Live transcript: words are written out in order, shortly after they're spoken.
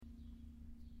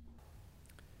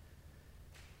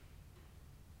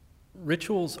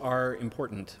Rituals are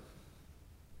important,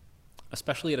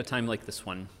 especially at a time like this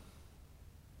one.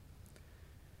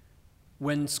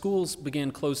 When schools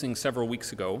began closing several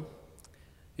weeks ago,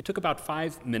 it took about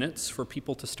 5 minutes for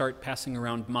people to start passing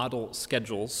around model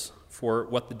schedules for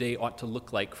what the day ought to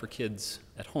look like for kids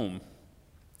at home.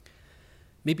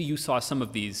 Maybe you saw some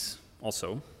of these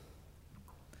also.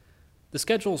 The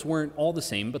schedules weren't all the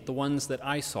same, but the ones that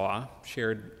I saw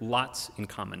shared lots in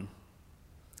common.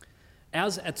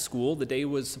 As at school, the day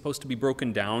was supposed to be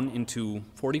broken down into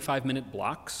 45-minute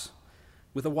blocks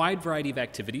with a wide variety of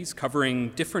activities covering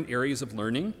different areas of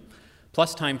learning,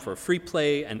 plus time for free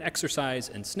play and exercise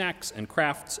and snacks and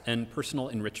crafts and personal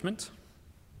enrichment.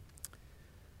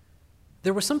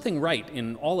 There was something right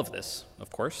in all of this, of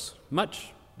course,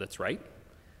 much that's right.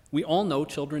 We all know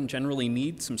children generally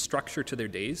need some structure to their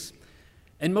days,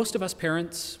 and most of us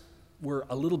parents were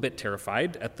a little bit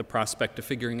terrified at the prospect of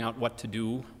figuring out what to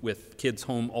do with kids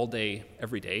home all day,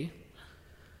 every day.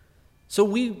 So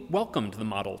we welcomed the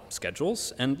model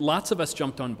schedules, and lots of us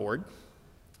jumped on board.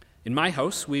 In my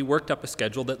house, we worked up a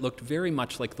schedule that looked very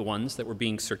much like the ones that were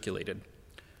being circulated.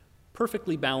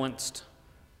 Perfectly balanced,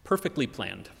 perfectly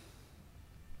planned.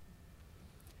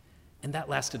 And that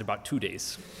lasted about 2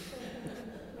 days.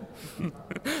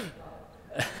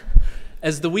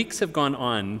 As the weeks have gone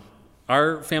on,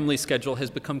 our family schedule has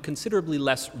become considerably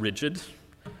less rigid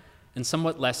and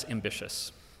somewhat less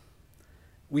ambitious.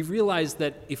 We've realized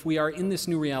that if we are in this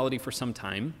new reality for some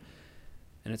time,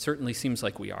 and it certainly seems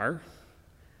like we are,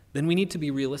 then we need to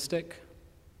be realistic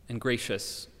and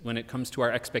gracious when it comes to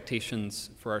our expectations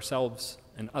for ourselves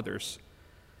and others.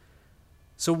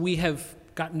 So we have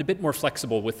gotten a bit more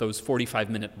flexible with those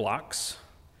 45-minute blocks,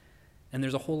 and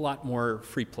there's a whole lot more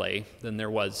free play than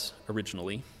there was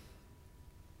originally.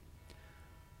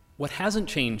 What hasn't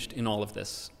changed in all of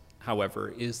this,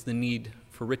 however, is the need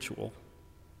for ritual.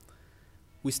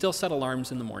 We still set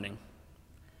alarms in the morning.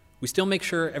 We still make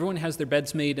sure everyone has their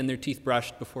beds made and their teeth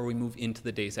brushed before we move into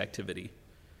the day's activity.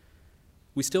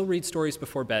 We still read stories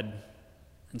before bed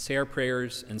and say our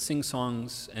prayers and sing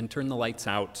songs and turn the lights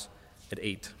out at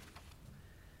 8.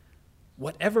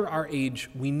 Whatever our age,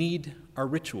 we need our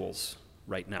rituals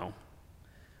right now.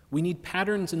 We need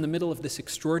patterns in the middle of this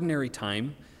extraordinary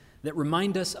time that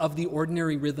remind us of the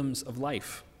ordinary rhythms of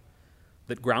life,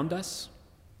 that ground us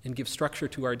and give structure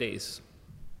to our days.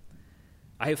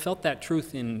 I have felt that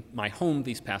truth in my home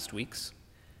these past weeks,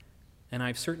 and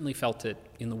I've certainly felt it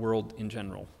in the world in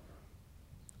general.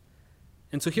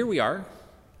 And so here we are,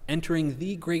 entering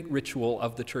the great ritual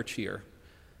of the church year,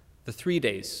 the 3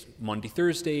 days, Maundy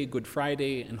Thursday, Good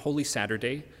Friday, and Holy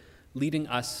Saturday, leading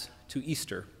us to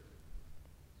Easter.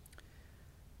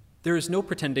 There is no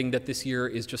pretending that this year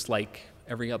is just like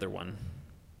every other one.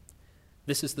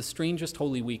 This is the strangest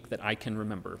Holy Week that I can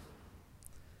remember.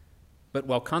 But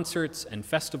while concerts and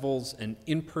festivals and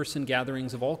in-person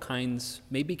gatherings of all kinds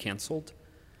may be canceled,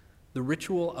 the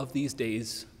ritual of these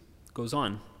days goes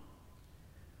on.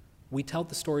 We tell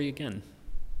the story again,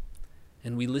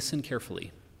 and we listen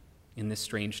carefully in this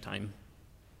strange time.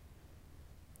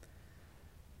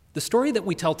 The story that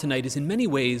we tell tonight is in many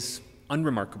ways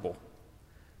unremarkable.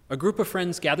 A group of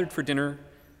friends gathered for dinner,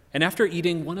 and after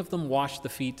eating, one of them washed the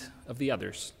feet of the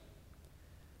others.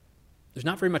 There's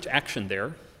not very much action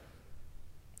there.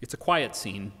 It's a quiet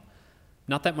scene,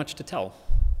 not that much to tell,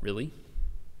 really.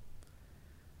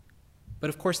 But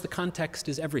of course, the context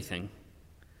is everything.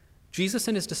 Jesus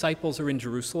and his disciples are in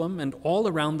Jerusalem, and all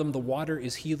around them the water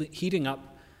is heating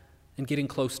up and getting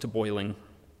close to boiling.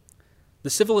 The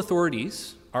civil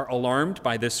authorities are alarmed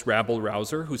by this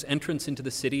rabble-rouser whose entrance into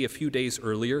the city a few days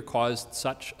earlier caused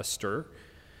such a stir.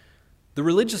 The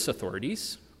religious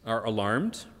authorities are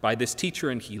alarmed by this teacher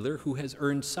and healer who has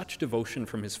earned such devotion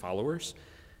from his followers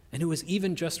and who has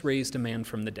even just raised a man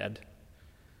from the dead.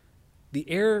 The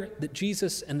air that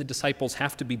Jesus and the disciples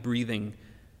have to be breathing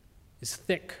is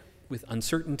thick with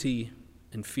uncertainty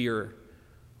and fear,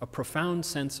 a profound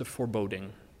sense of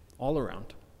foreboding all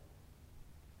around.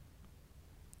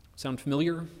 Sound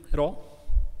familiar at all?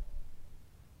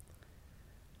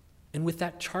 And with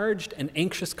that charged and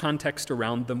anxious context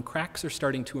around them, cracks are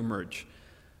starting to emerge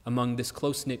among this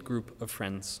close-knit group of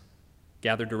friends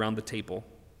gathered around the table.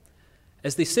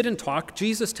 As they sit and talk,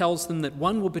 Jesus tells them that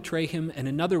one will betray him and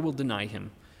another will deny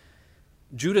him.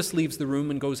 Judas leaves the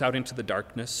room and goes out into the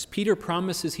darkness. Peter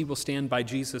promises he will stand by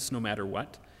Jesus no matter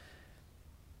what.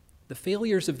 The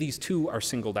failures of these two are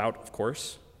singled out, of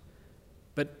course,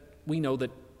 but we know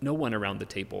that no one around the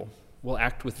table will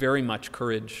act with very much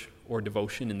courage or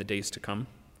devotion in the days to come.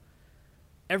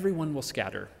 Everyone will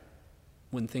scatter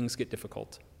when things get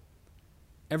difficult.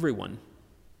 Everyone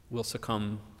will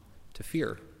succumb to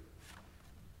fear.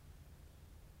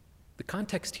 The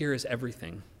context here is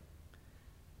everything.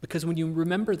 Because when you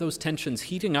remember those tensions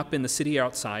heating up in the city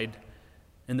outside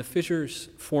and the fissures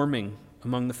forming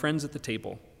among the friends at the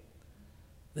table,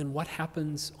 then what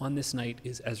happens on this night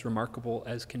is as remarkable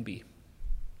as can be.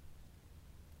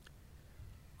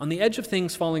 On the edge of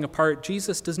things falling apart,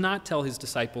 Jesus does not tell his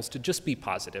disciples to just be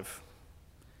positive.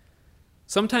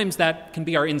 Sometimes that can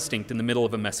be our instinct in the middle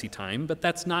of a messy time, but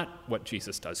that's not what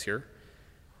Jesus does here.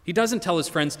 He doesn't tell his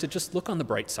friends to just look on the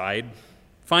bright side,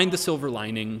 find the silver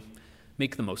lining,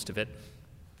 make the most of it.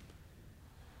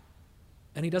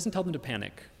 And he doesn't tell them to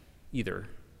panic either.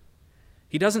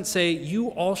 He doesn't say, you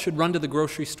all should run to the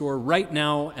grocery store right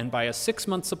now and buy a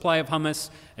 6-month supply of hummus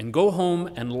and go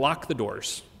home and lock the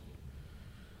doors.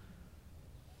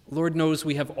 Lord knows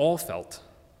we have all felt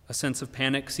a sense of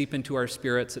panic seep into our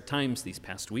spirits at times these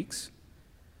past weeks.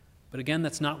 But again,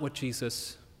 that's not what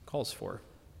Jesus calls for.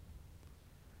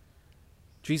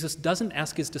 Jesus doesn't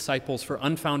ask his disciples for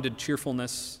unfounded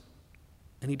cheerfulness,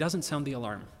 and he doesn't sound the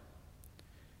alarm.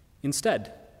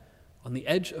 Instead, on the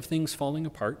edge of things falling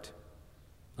apart,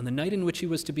 on the night in which he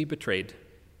was to be betrayed,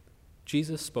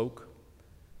 Jesus spoke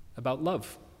about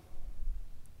love.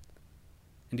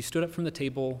 And he stood up from the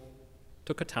table,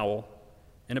 took a towel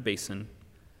and a basin,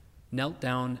 knelt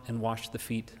down and washed the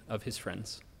feet of his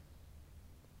friends.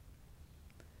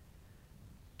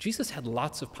 Jesus had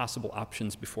lots of possible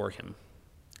options before him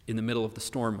in the middle of the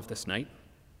storm of this night: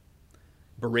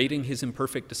 berating his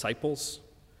imperfect disciples,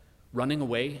 running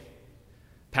away,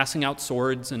 passing out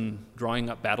swords and drawing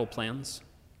up battle plans.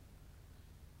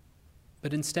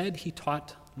 But instead, he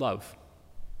taught love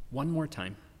one more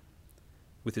time,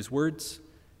 with his words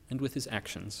and with his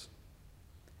actions.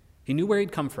 He knew where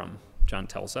he'd come from, John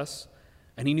tells us,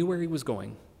 and he knew where he was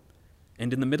going.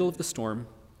 And in the middle of the storm,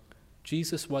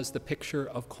 Jesus was the picture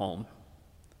of calm,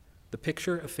 the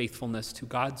picture of faithfulness to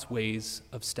God's ways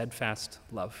of steadfast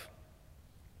love.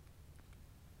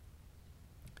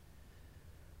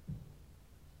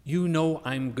 You know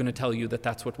I'm going to tell you that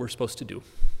that's what we're supposed to do,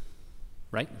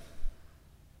 right?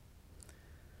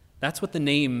 That's what the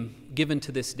name given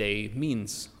to this day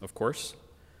means, of course.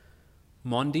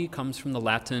 Maundy comes from the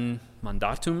Latin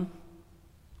mandatum,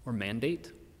 or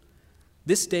mandate.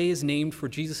 This day is named for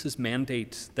Jesus'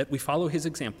 mandate that we follow his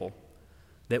example,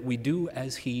 that we do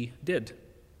as he did.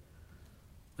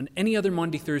 On any other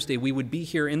Maundy Thursday, we would be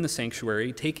here in the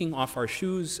sanctuary, taking off our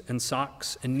shoes and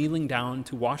socks and kneeling down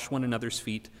to wash one another's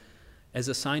feet as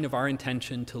a sign of our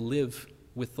intention to live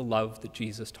with the love that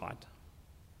Jesus taught.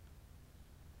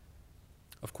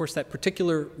 Of course, that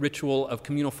particular ritual of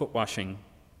communal foot washing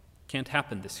can't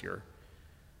happen this year,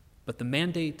 but the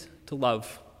mandate to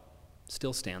love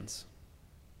still stands.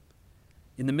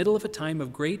 In the middle of a time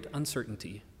of great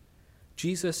uncertainty,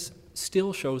 Jesus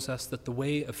still shows us that the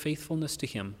way of faithfulness to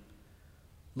him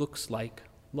looks like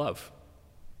love.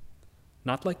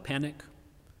 Not like panic,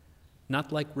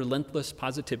 not like relentless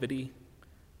positivity,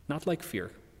 not like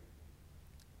fear.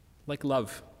 Like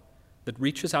love that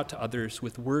reaches out to others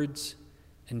with words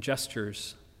and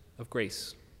gestures of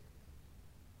grace.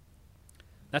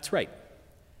 That's right,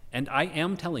 and I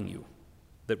am telling you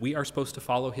that we are supposed to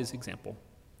follow his example.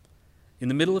 In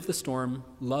the middle of the storm,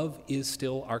 love is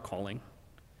still our calling.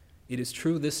 It is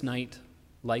true this night,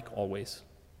 like always.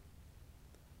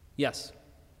 Yes.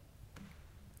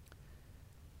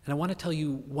 And I want to tell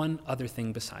you one other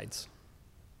thing besides.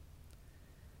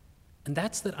 And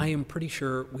that's that I am pretty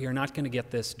sure we are not going to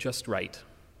get this just right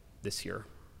this year.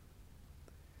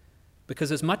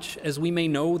 Because as much as we may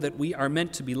know that we are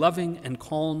meant to be loving and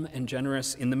calm and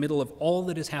generous in the middle of all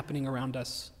that is happening around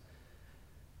us,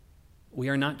 we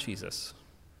are not Jesus.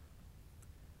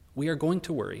 We are going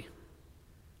to worry,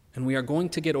 and we are going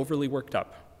to get overly worked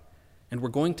up, and we're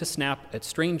going to snap at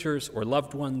strangers or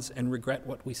loved ones and regret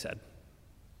what we said.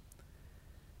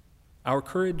 Our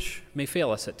courage may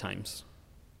fail us at times,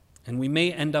 and we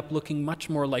may end up looking much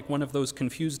more like one of those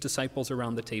confused disciples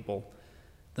around the table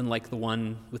than like the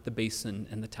one with the basin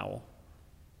and the towel.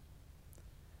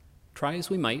 Try as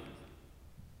we might,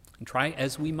 and try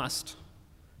as we must,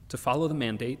 to follow the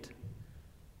mandate,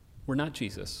 we're not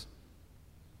Jesus,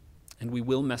 and we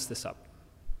will mess this up.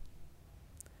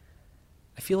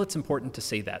 I feel it's important to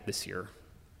say that this year.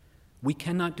 We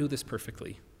cannot do this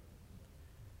perfectly,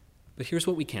 but here's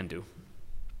what we can do.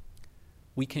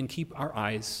 We can keep our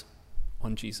eyes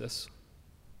on Jesus.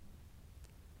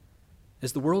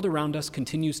 As the world around us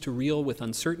continues to reel with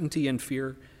uncertainty and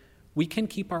fear, we can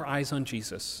keep our eyes on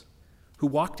Jesus, who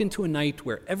walked into a night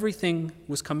where everything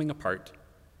was coming apart,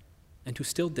 and who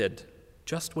still did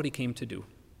just what he came to do: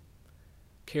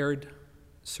 cared,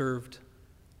 served,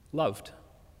 loved.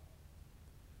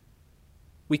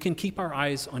 We can keep our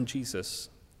eyes on Jesus,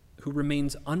 who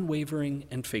remains unwavering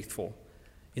and faithful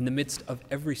in the midst of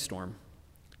every storm,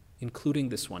 including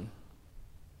this one.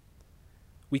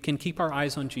 We can keep our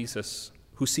eyes on Jesus,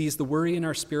 who sees the worry in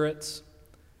our spirits,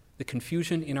 the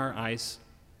confusion in our eyes,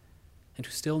 and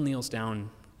who still kneels down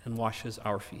and washes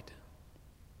our feet.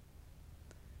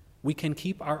 We can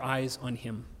keep our eyes on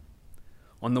him,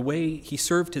 on the way he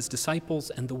served his disciples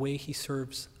and the way he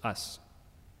serves us.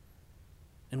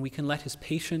 And we can let his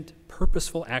patient,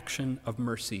 purposeful action of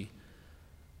mercy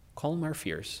calm our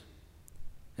fears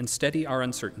and steady our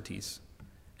uncertainties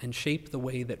and shape the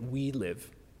way that we live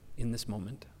in this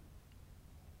moment.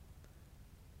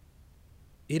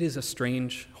 It is a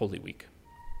strange Holy Week.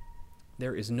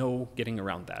 There is no getting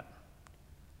around that.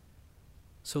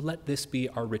 So let this be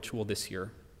our ritual this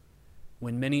year,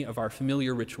 when many of our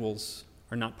familiar rituals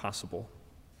are not possible.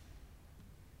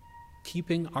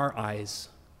 Keeping our eyes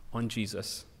on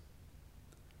Jesus,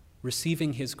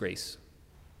 receiving his grace,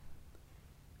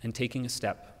 and taking a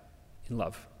step in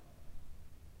love.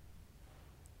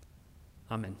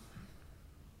 Amen.